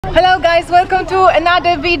Hello guys, welcome to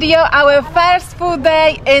another video, our first full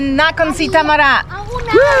day in Nakhon Si Thammarat.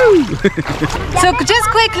 So just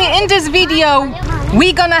quickly, in this video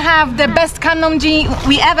we're gonna have the best Khanom Jeen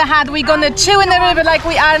we ever had. We're gonna chill in the river like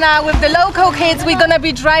we are now with the local kids. We're gonna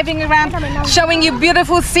be driving around, showing you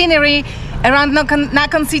beautiful scenery around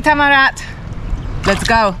Nakhon Si Thammarat. Let's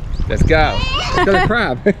go. Let's go. Let's go to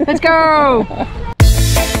crab. Let's go.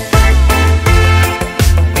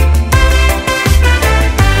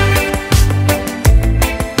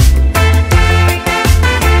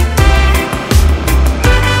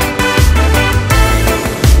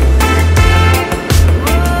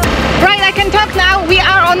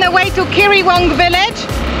 On the way to Khiri Wong village.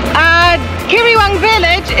 Khiri Wong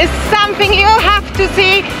village is something you have to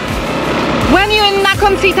see when you're in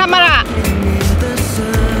Nakhon Si Thammarat.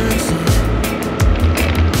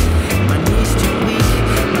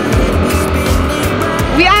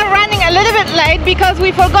 We are running a little bit late because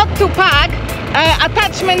we forgot to pack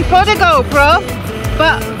attachment for the GoPro,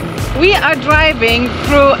 but we are driving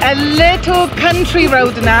through a little country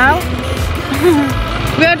road now.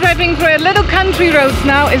 We are driving through a little country road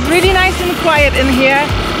now. It's really nice and quiet in here.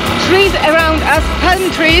 Trees around us,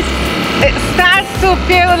 palm trees. It starts to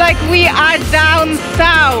feel like we are down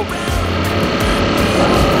south.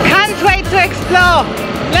 Can't wait to explore.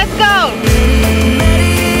 Let's go.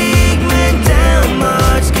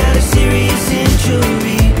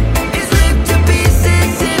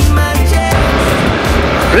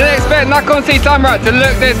 We didn't expect Nakhon Si Thammarat to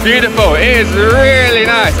look this beautiful. It is really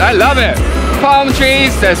nice. I love it. Palm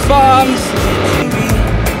trees, there's farms.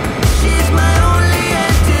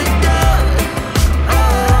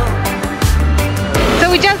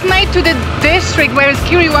 So we just made to the district where is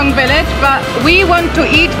Khiri Wong village, but we want to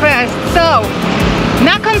eat first. So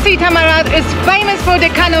Nakhon Si Thammarat is famous for the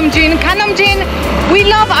Khanom Jeen. Khanom Jeen, we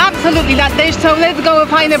love absolutely that dish, so let's go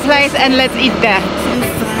find a place and let's eat there.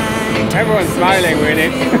 Everyone's smiling,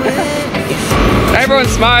 really.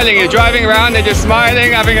 Everyone's smiling. You're driving around, they're just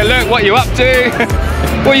smiling, having a look. What are you up to?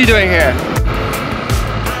 What are you doing here?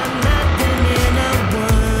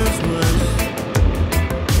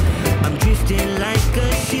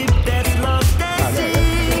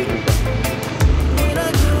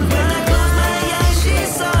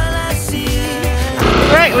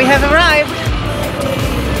 Right, we have arrived.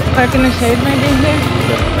 Park in the shade maybe here.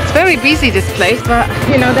 It's very busy this place, but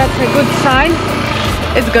you know, that's a good sign.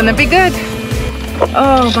 It's gonna be good.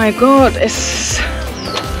 Oh my god,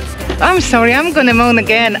 I'm sorry, I'm gonna moan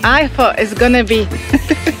again. I thought it's gonna be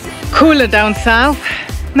cooler down south.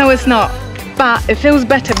 No, it's not, but it feels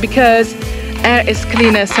better because air is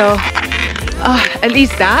cleaner, so at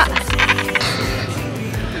least that.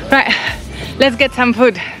 Right, let's get some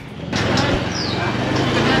food.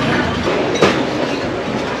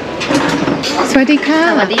 Swadika.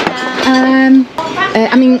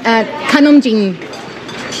 I mean, Khanom Jeen.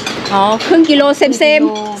 อ๋อครึ่งกิโลเซม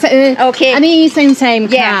โอเคอันนี้เซม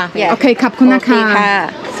ค่ะโอเคขอบคุณนะคะ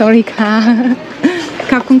sorry ค่ะ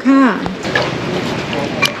ขอบคุณค่ะ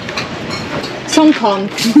สอ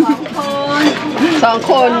ง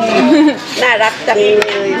คนน่ารักจังเล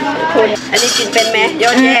ยคุณอันนี้กินเป็นไหมย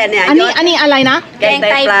อดแย่เนี่ยอันนี้อะไรนะแกง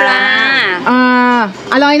ไตปลา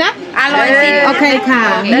อร่อยนะอร่อยสิโอเคค่ะ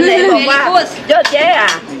แล้วเลยบอกว่ายอดแย่อ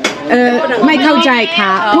ะไม่เข้าใจค่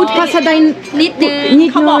ะพูดภาษาไทยนิดนึง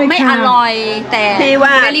เขาบอกไม่อร่อยแต่ว่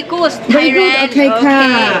า very good Thailand โอเคค่ะ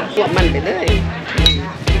มันไปเลย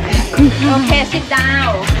โอเค sit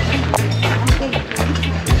down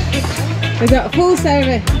ไปเจอ full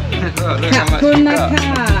service ขอบคุณนะคะ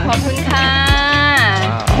ขอบคุณค่ะ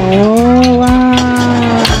โอ้ว้า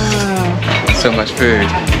ว So much food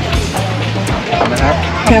นะครับ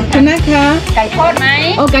ขอบคุณนะคะไก่ทอดไหม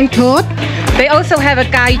โอ้ไก่ทอดThey also have a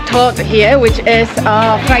gai tot here, which is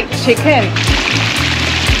fried chicken.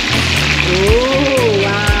 Oh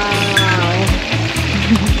wow!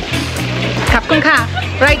 Kapkunka.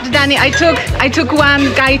 Right, Danny. I took one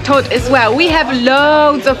gai tot as well. We have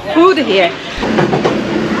loads of food here.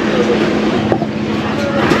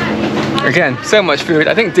 Again, so much food.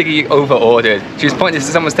 I think Diggy over ordered. She was pointing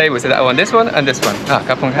to someone's table, said, I want this one and this one.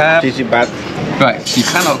 Kapkunka. Right, you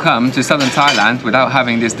cannot come to southern Thailand without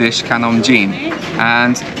having this dish, Khanom Jeen.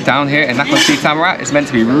 And down here in Nakhon Si Thammarat, it's meant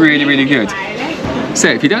to be really, really good. So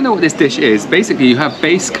if you don't know what this dish is, basically you have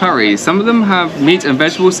base curries. Some of them have meat and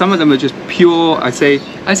vegetables, some of them are just pure, I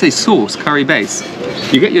say sauce, curry base.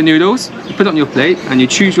 You get your noodles, you put it on your plate, and you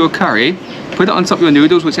choose your curry, put it on top of your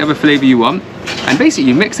noodles, whichever flavour you want, and basically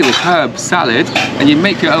you mix it with herb salad, and you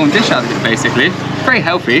make your own dish out of it, basically. Very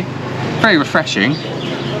healthy, very refreshing.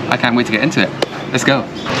 I can't wait to get into it. Let's go.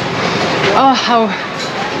 Oh, how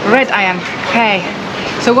red I am. Okay,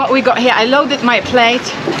 So what we got here, I loaded my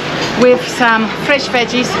plate with some fresh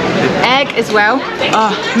veggies, egg as well.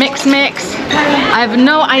 Oh, mix. I have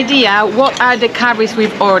no idea what are the curries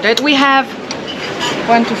we've ordered. We have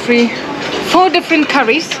 1, 2, 3, 4 different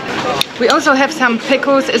curries. We also have some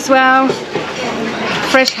pickles as well,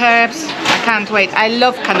 fresh herbs. I can't wait. I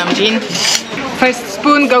love Khanom Jeen. First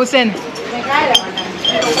spoon goes in.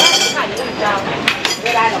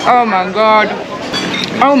 Oh my god.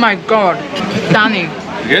 Oh my god. Stunning.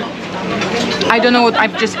 Good? I don't know what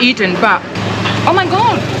I've just eaten, but oh my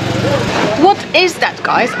god. What is that,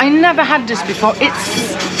 guys? I never had this before. It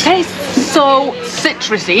tastes so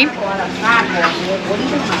citrusy.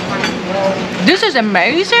 This is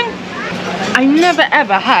amazing. I never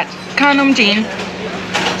ever had Khanom Jeen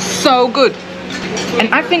so good.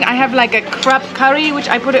 And I think I have like a crab curry, which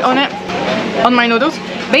I put it on my noodles.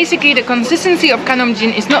 Basically, the consistency of Khanom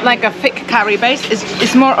Jeen is not like a thick curry base.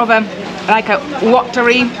 It's more of a like a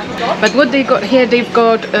watery. But what they got here, they've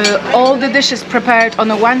got all the dishes prepared on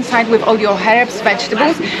the one side with all your herbs,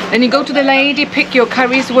 vegetables. Then you go to the lady, pick your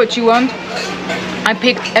curries, what you want. I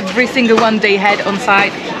picked every single one they had on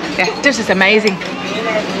site. Yeah, this is amazing.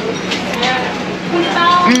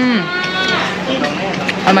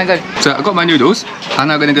 Oh my god. So I got my noodles,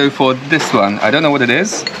 and I'm gonna go for this one. I don't know what it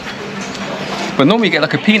is, but normally you get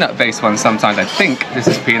like a peanut based one sometimes. I think this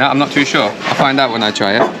is peanut, I'm not too sure. I'll find out when I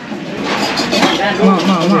try it.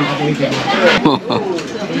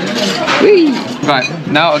 Right,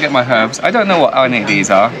 now I'll get my herbs. I don't know what any of these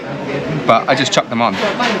are, but I just chuck them on.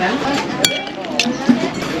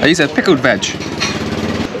 These are pickled veg.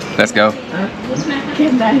 Let's go.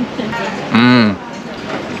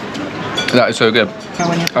 That is so good.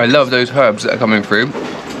 I love those herbs that are coming through.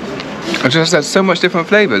 It just has so much different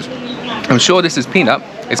flavors. I'm sure this is peanut.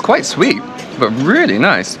 It's quite sweet, but really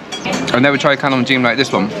nice. I've never tried Khanom Jeen like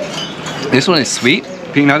this one. This one is sweet,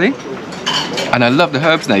 peanutty, and I love the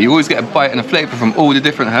herbs now. You always get a bite and a flavor from all the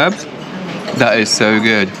different herbs. That is so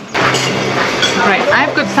good. Right,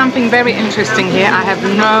 I've got something very interesting here. I have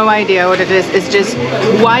no idea what it is. It's just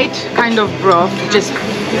white kind of broth, just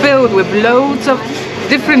filled with loads of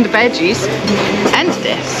different veggies. And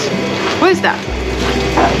this, what is that?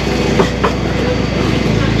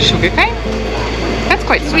 Sugar cane? That's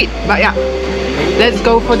quite sweet, but yeah. Let's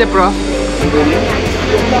go for the broth.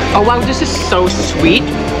 Oh wow, this is so sweet.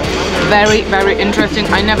 Very, very interesting.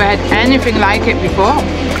 I never had anything like it before.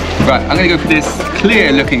 Right, I'm gonna go for this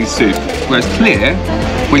clear looking soup, where it's clear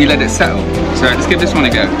when you let it settle. So let's give this one a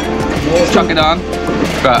go. Let's chuck it on.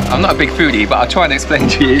 But I'm not a big foodie, but I'll try and explain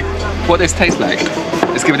to you what this tastes like.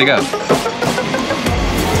 Let's give it a go.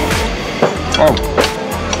 Oh.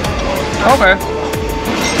 Okay.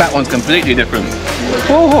 That one's completely different.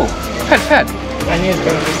 Whoa, pet.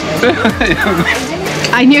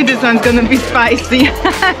 I knew this one's gonna be spicy.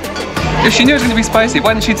 If she knew it was going to be spicy,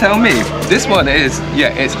 why didn't she tell me? This one is,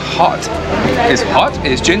 yeah, it's hot. It's hot,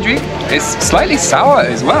 it's gingery, it's slightly sour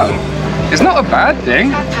as well. It's not a bad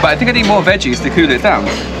thing, but I think I need more veggies to cool it down.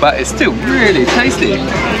 But it's still really tasty.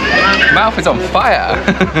 Mouth is on fire.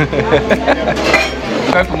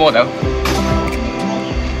 Go for more though.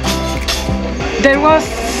 There was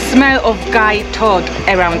smell of Gai Todd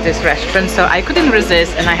around this restaurant, so I couldn't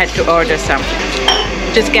resist and I had to order some.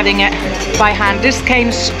 Just getting it by hand. This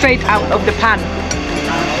came straight out of the pan.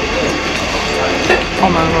 Oh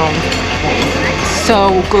my god.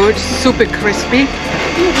 So good, super crispy,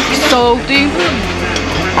 salty.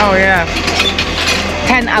 Oh yeah.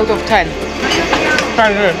 10 out of 10.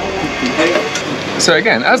 Very good. So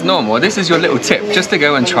again, as normal, this is your little tip, just to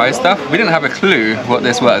go and try stuff. We didn't have a clue what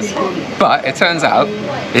this was, but it turns out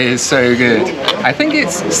it is so good. I think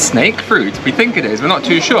it's snake fruit. We think it is, we're not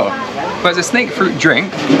too sure. But it's a snake fruit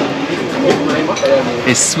drink.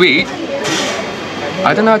 It's sweet.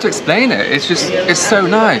 I don't know how to explain it. It's just, it's so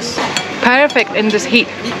nice. Perfect in this heat.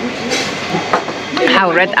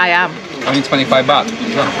 How red I am. Only 25 baht.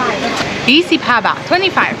 Easy paba,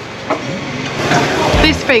 25.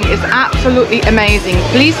 This thing is absolutely amazing.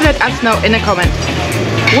 Please let us know in a comment.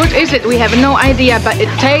 What is it? We have no idea, but it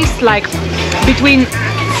tastes like between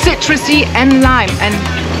citrusy and lime, and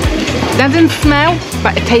doesn't smell,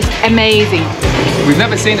 but it tastes amazing. We've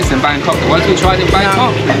never seen this in Bangkok. Once we tried in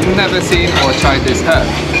Bangkok, we've never seen or tried this herb.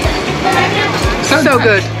 So nice.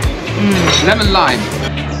 Good. Lemon lime.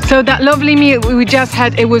 So that lovely meal we just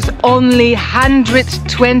had, it was only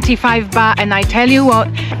 125 baht, and I tell you what,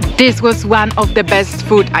 this was one of the best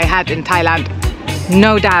food I had in Thailand.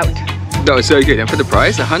 No doubt. That was so good. And for the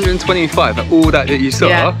price, 125 for all that you saw.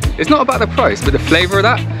 Yeah. It's not about the price, but the flavour of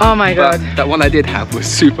that. Oh my god. But that one I did have was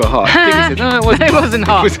super hot. Said, no, it wasn't. It wasn't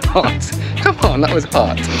hot. It was hot. Come on, that was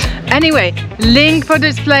hot. Anyway, link for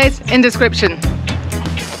this place in description.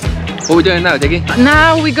 What are we doing now, Diggy?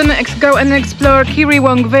 Now we're gonna go and explore Khiri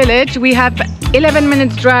Wong village. We have 11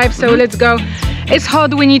 minutes drive, so let's go. It's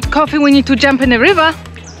hot, we need coffee, we need to jump in the river.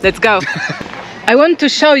 Let's go. I want to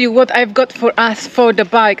show you what I've got for us for the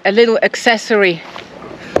bike, a little accessory.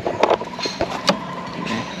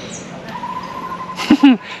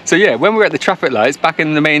 So yeah, when we're at the traffic lights back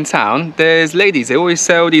in the main town, there's ladies, they always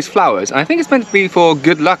sell these flowers. I think it's meant to be for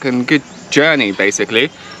good luck and good journey, basically.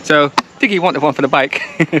 So, Diggy wanted one for the bike.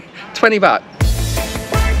 20 baht.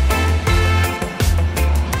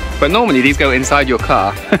 But normally these go inside your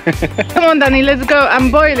car. Come on, Danny, let's go. I'm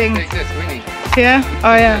boiling. Take this, Winnie. Yeah?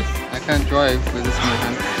 Oh yeah. I can't drive with this in my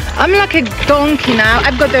hand. I'm like a donkey now.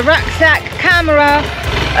 I've got the rucksack, camera,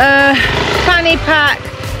 fanny pack,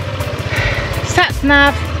 sat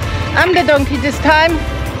nav. I'm the donkey this time.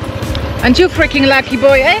 And you freaking lucky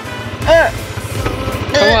boy, eh?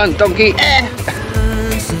 Come on, donkey.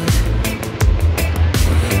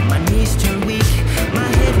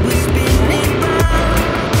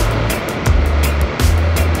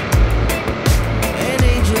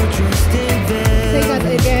 Say that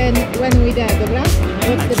again when we're there, dobra?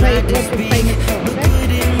 What's the famous for, okay?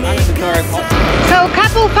 So,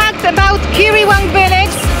 couple facts about Khiri Wong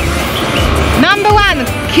village. Number one,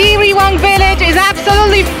 Khiri Wong village is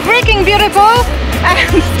absolutely freaking beautiful. And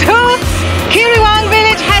two, Khiri Wong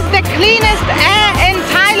village has the cleanest air in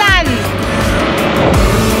Thailand.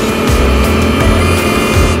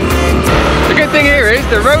 The good thing here is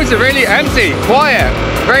the roads are really empty, quiet,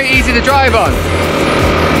 very easy to drive on.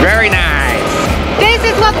 Very nice. This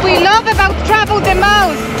is what we love about travel the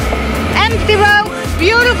most. Empty roads,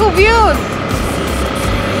 beautiful views.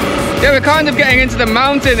 Yeah, we're kind of getting into the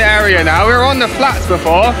mountain area now. We were on the flats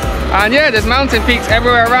before, and yeah, there's mountain peaks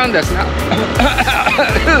everywhere around us now.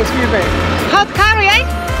 Excuse me. Hot curry, eh?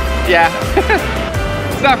 Yeah.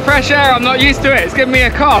 It's that fresh air, I'm not used to it. It's giving me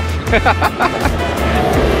a cough.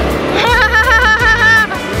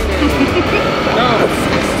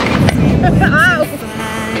 Ow.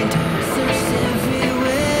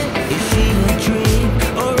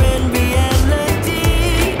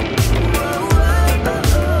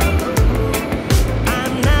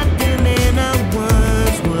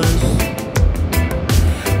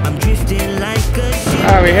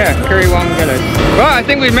 Oh, we're here, Khiri Wong village. Well, I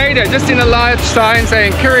think we made it, just seen a large sign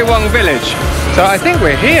saying Khiri Wong village. So I think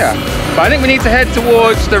we're here. But I think we need to head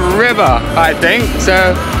towards the river, I think.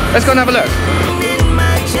 So let's go and have a look.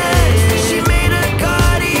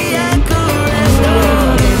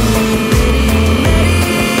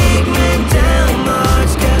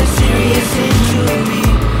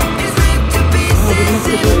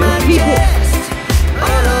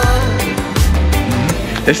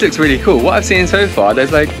 This looks really cool. What I've seen so far,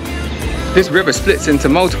 there's like, this river splits into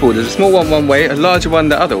multiple. There's a small one way, a larger one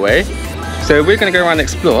the other way. So we're gonna go around and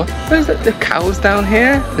explore. There's the cows down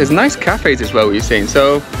here. There's nice cafes as well we've seen.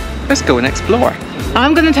 So let's go and explore.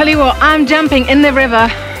 I'm gonna tell you what, I'm jumping in the river.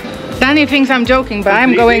 Danny thinks I'm joking, but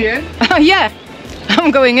I'm going in. Yeah,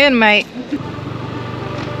 I'm going in, mate.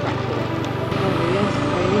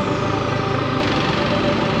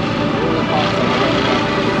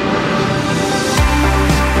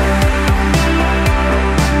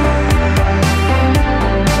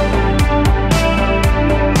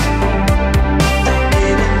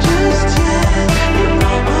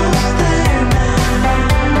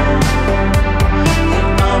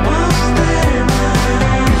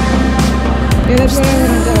 Yeah, that's where I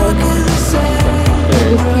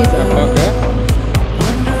want to go.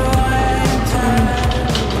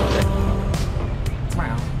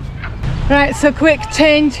 Right, so quick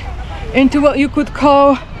change into what you could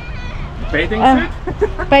call Bathing suit?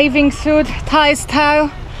 bathing suit, Thai style.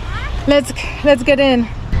 Let's get in.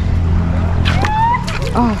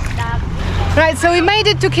 Oh. Right, so we made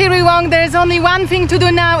it to Khiri Wong. There's only one thing to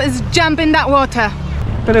do now, is jump in that water.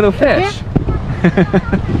 The little fish.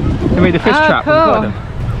 They made a fish trap. Cool.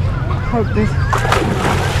 Hope this.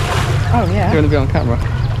 Oh yeah. You want to be on camera?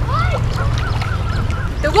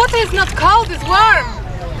 The water is not cold, it's warm.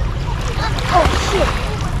 Oh shit.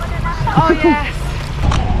 Oh yes.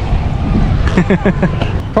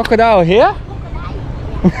 Crocodile here?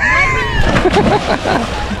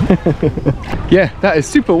 Yeah, that is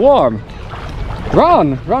super warm.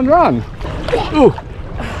 Run, run, run. Ooh.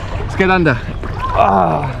 Let's get under.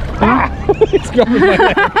 Ah. It's grabbing my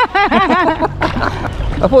leg.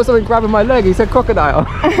 I thought something grabbing my leg, he said crocodile.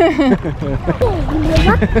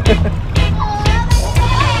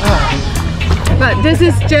 But this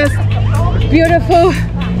is just beautiful.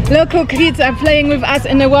 Local kids are playing with us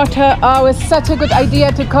in the water. Oh, it's such a good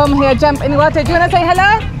idea to come here, jump in the water. Do you want to say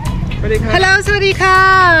hello? Hello,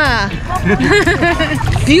 Sawadika.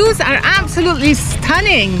 Views are absolutely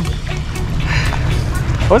stunning.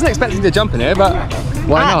 I wasn't expecting to jump in here, but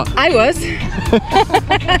why not? I was.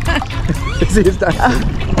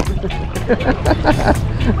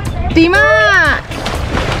 Dima!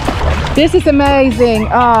 This is amazing.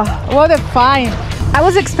 Oh, what a find. I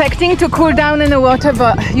was expecting to cool down in the water,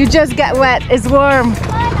 but you just get wet. It's warm.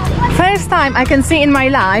 First time I can see in my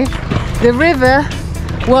life the river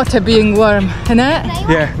water being warm, isn't it?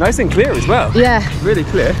 Yeah, nice and clear as well. Yeah. Really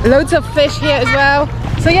clear. Loads of fish here as well.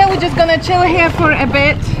 So yeah, we're just gonna chill here for a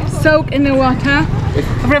bit, soak in the water,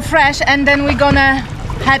 refresh, and then we're gonna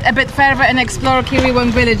head a bit further and explore Khiri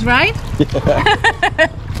Wong village, right? Yeah.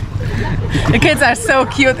 The kids are so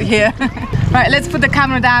cute here. Right, let's put the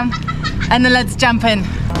camera down and then let's jump in.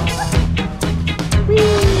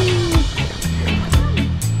 Whee!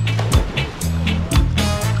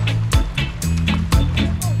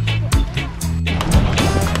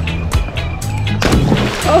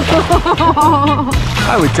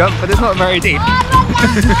 I would jump, but it's not very deep.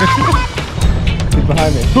 He's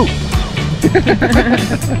behind me.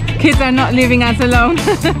 Kids are not leaving us alone.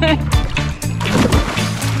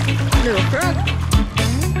 Little frog.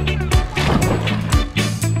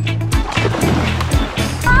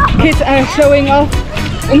 Kids are showing off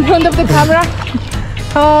in front of the camera.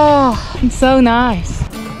 Oh, it's so nice.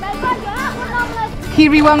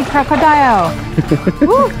 Khiri Wong crocodile.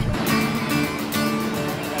 Woo.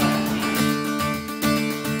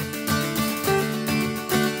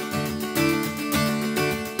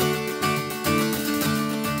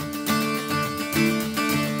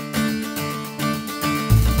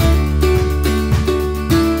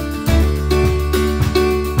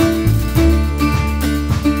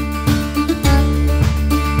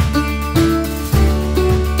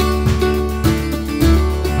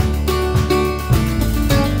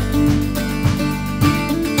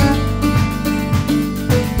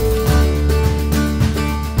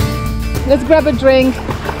 Let's grab a drink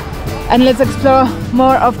and let's explore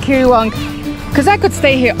more of Khiri Wong, because I could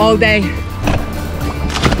stay here all day.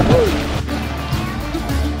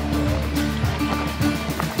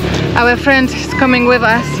 Our friend is coming with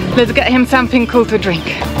us. Let's get him something cool to drink.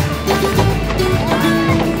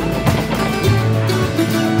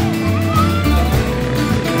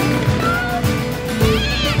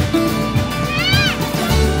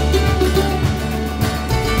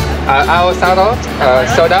 Our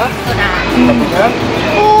soda.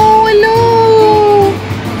 Oh, hello!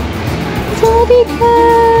 Sawadika!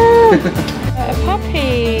 A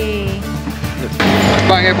puppy!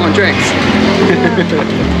 Buying everyone drinks.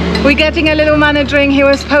 We're getting a little man a drink. He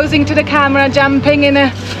was posing to the camera, jumping in the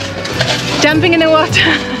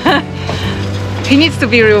water. He needs to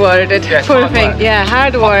be rewarded. Yeah, poor thing. Work. Yeah,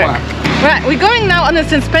 hard work. Right, we're going now on a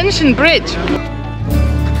suspension bridge.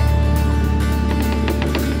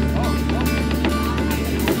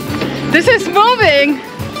 This is moving.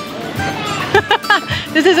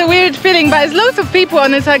 This is a weird feeling, but there's loads of people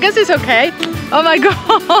on it, so I guess it's okay. Oh my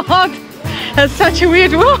god, that's such a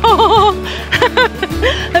weird. Whoa.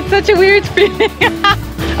 That's such a weird feeling.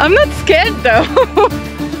 I'm not scared though.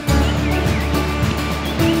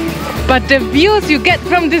 But the views you get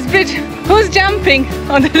from this bridge. Who's jumping?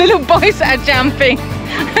 Oh, the little boys are jumping.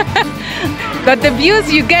 But the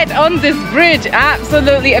views you get on this bridge,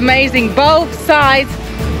 absolutely amazing. Both sides.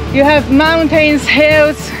 You have mountains,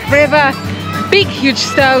 hills, river, big huge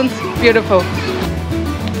stones, beautiful.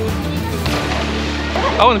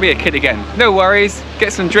 I want to be a kid again. No worries,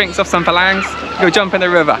 get some drinks off some phalangs, go jump in the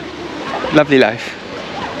river. Lovely life.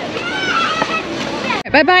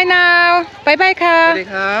 Bye bye now. Bye bye, Ka.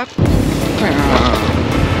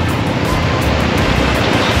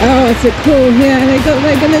 Oh, it's a cool here. They got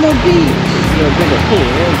like a little beach. A bigger pool,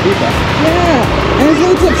 deeper. Yeah, and there's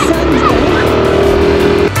loads of sand there.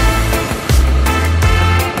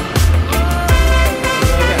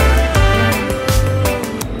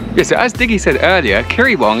 Yeah, so as Diggy said earlier,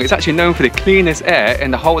 Khiri Wong is actually known for the cleanest air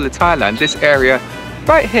in the whole of Thailand, this area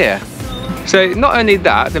right here. So not only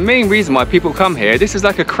that, the main reason why people come here, this is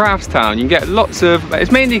like a crafts town. You can get lots of,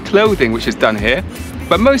 it's mainly clothing which is done here,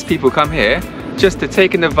 but most people come here just to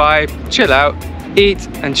take in the vibe, chill out, eat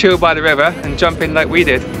and chill by the river and jump in like we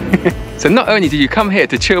did. So not only do you come here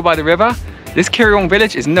to chill by the river, this Khiri Wong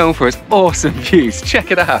village is known for its awesome views.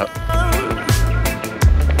 Check it out.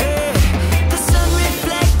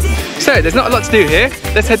 So there's not a lot to do here.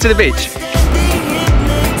 Let's head to the beach.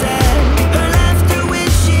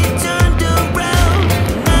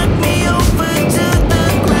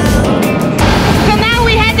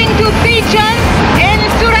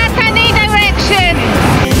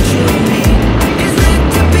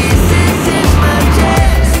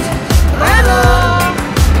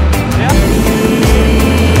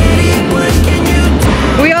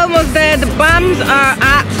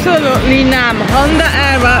 Honda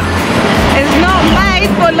Era is not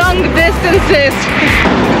made for long distances.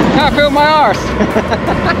 I feel my arse.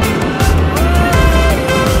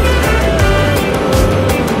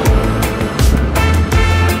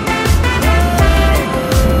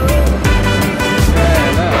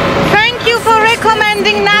 Thank you for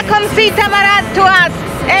recommending Nakhon Si Thammarat to us.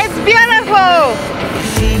 It's beautiful.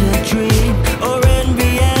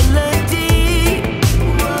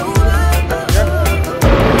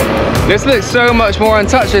 This looks so much more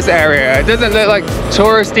untouched, this area. It doesn't look like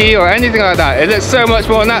touristy or anything like that. It looks so much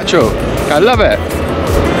more natural. I love it.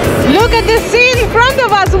 Look at the sea in front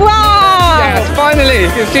of us. Wow. Yes, finally,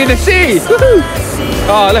 you can see the sea.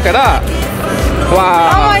 Oh, look at that.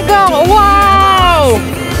 Wow. Oh my God, wow.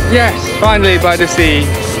 Yes, finally by the sea.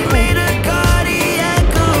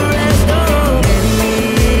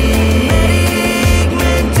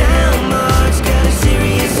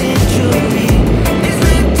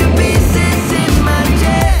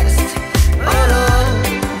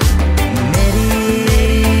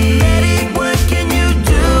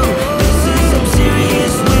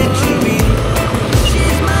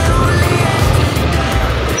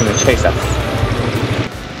 Chase us.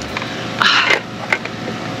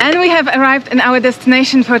 And we have arrived in our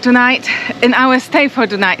destination for tonight, in our stay for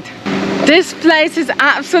tonight. This place is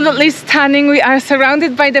absolutely stunning. We are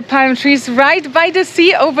surrounded by the palm trees right by the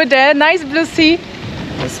sea over there. Nice blue sea.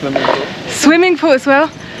 A swimming pool. Swimming pool as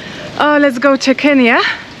well. Oh, let's go check in, yeah?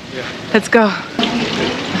 Yeah. Let's go.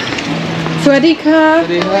 Swadika.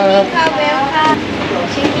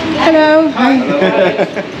 Hello. Hi.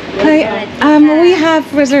 Hi. We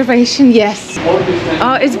have reservation. Yes.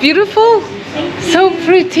 Oh, it's beautiful. So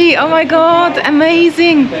pretty. Oh my God,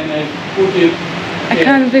 amazing. I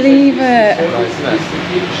can't believe it.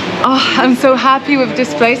 Oh, I'm so happy with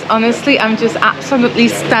this place. Honestly, I'm just absolutely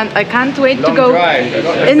stunned. I can't wait to go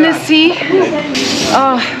in the sea.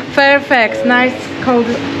 Oh, perfect. Nice cold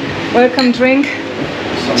welcome drink.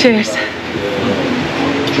 Cheers.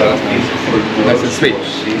 Nice and sweet.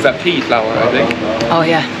 Is that pea flower, I think? Oh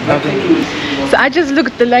yeah, lovely. So I just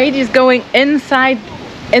looked, the ladies going inside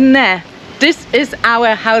in there. This is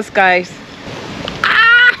our house, guys.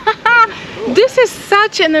 Ah, this is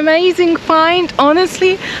such an amazing find,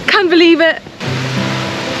 honestly. Can't believe it.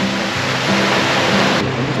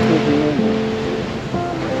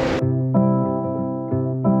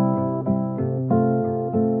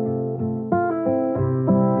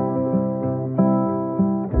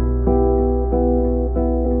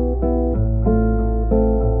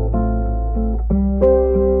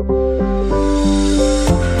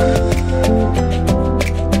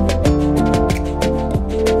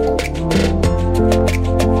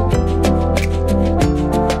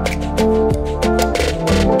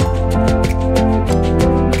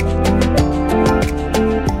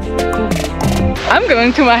 I'm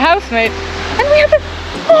going to my housemate, and we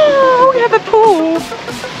have a pool.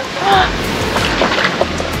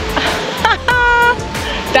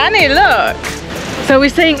 Danny, look. So we're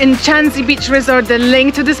staying in Chansi Beach Resort. The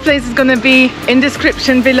link to this place is gonna be in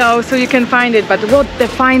description below, so you can find it. But what the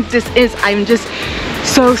find this is, I'm just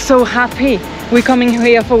so happy. We're coming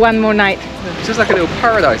here for one more night. It's just like a little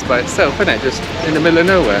paradise by itself, isn't it? Just in the middle of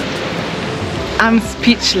nowhere. I'm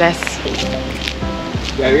speechless.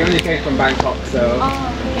 Yeah, we only came from Bangkok, so... Oh,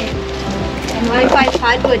 okay. And Wi-Fi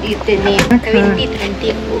password is the name.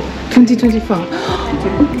 2024. 2024.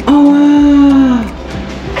 Oh wow.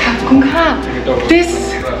 ขอบคุณค่ะ This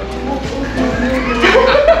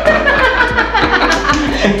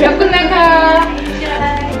ขอบคุณนะคะ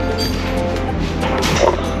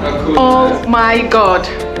Oh my God,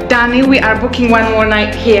 Danny, we are booking one more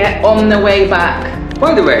night here on the way back.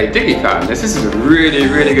 By the way, Diggy found this. This is a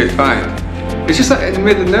really good find. It's just like in the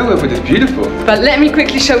middle of nowhere, but it's beautiful. But let me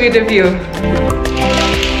quickly show you the view.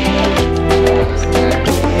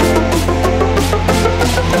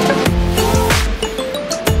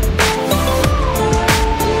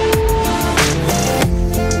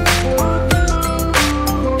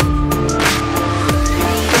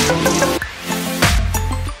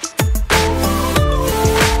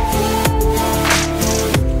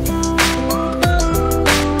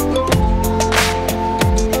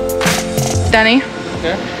 Danny,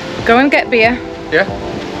 Yeah? go and get beer. Yeah?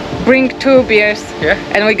 Bring 2 beers. Yeah?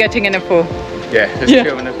 And we're getting in a pool. Yeah, let's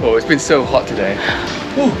chill in the pool. It's been so hot today.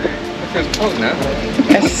 Ooh, it feels cold now.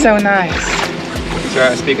 It's so nice. So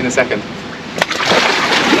I'll speak in a second.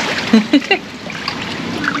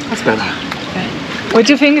 That's better. What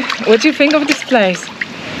do you think? What do you think of this place?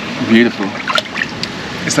 Beautiful.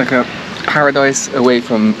 It's like a paradise away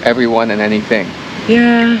from everyone and anything.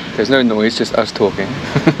 Yeah. There's no noise, just us talking.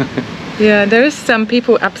 Yeah, there is some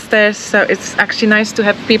people upstairs, so it's actually nice to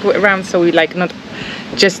have people around, so we like not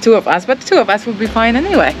just two of us, but two of us would be fine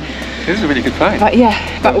anyway. This is a really good find. But yeah,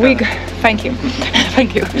 but thank you.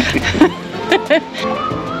 Thank you.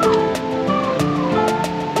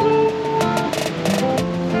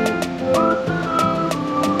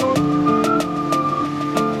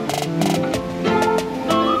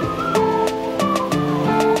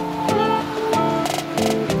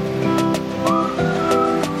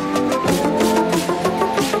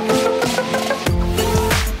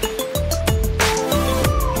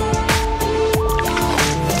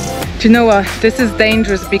 Do you know what? This is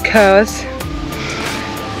dangerous because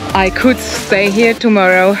I could stay here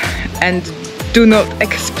tomorrow and do not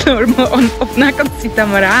explore more of Nakhon Si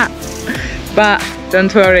Thammarat. But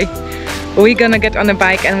don't worry, we're gonna get on a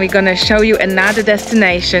bike and we're gonna show you another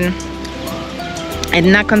destination in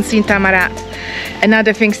Nakhon Si Thammarat.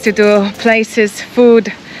 Another things to do, places,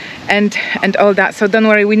 food, and all that. So don't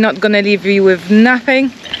worry, we're not gonna leave you with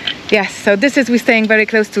nothing. Yes, so we're staying very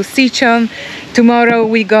close to Sichon. Tomorrow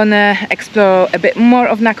we're gonna explore a bit more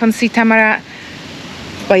of Nakhon Si Thammarat.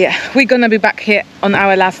 But yeah, we're gonna be back here on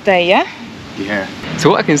our last day, yeah? Yeah.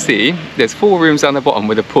 So what I can see, there's 4 rooms down the bottom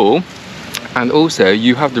with a pool. And also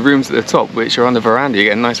you have the rooms at the top which are on the veranda. You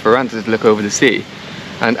get a nice veranda to look over the sea.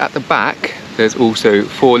 And at the back, there's also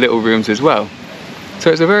 4 little rooms as well. So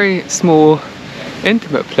it's a very small,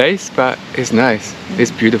 intimate place, but it's nice.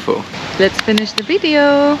 It's beautiful. Let's finish the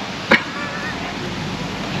video.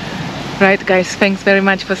 Right guys, thanks very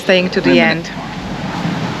much for staying to the end.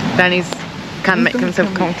 Danny's can't make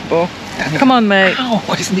himself comfortable. Come on, mate. Ow,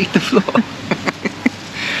 I just need the floor.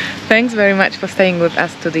 Thanks very much for staying with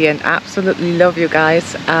us to the end. Absolutely love you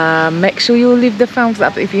guys. Make sure you leave the thumbs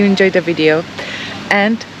up if you enjoyed the video.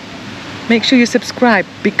 And make sure you subscribe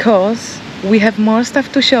because we have more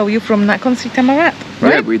stuff to show you from Nakhon Si Thammarat,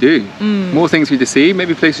 right? Yeah, we do. More things for you to see,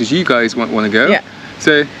 maybe places you guys want to go. Yeah.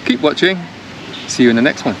 So keep watching. See you in the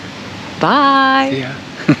next one. Bye. See ya.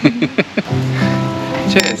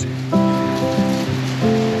 Cheers.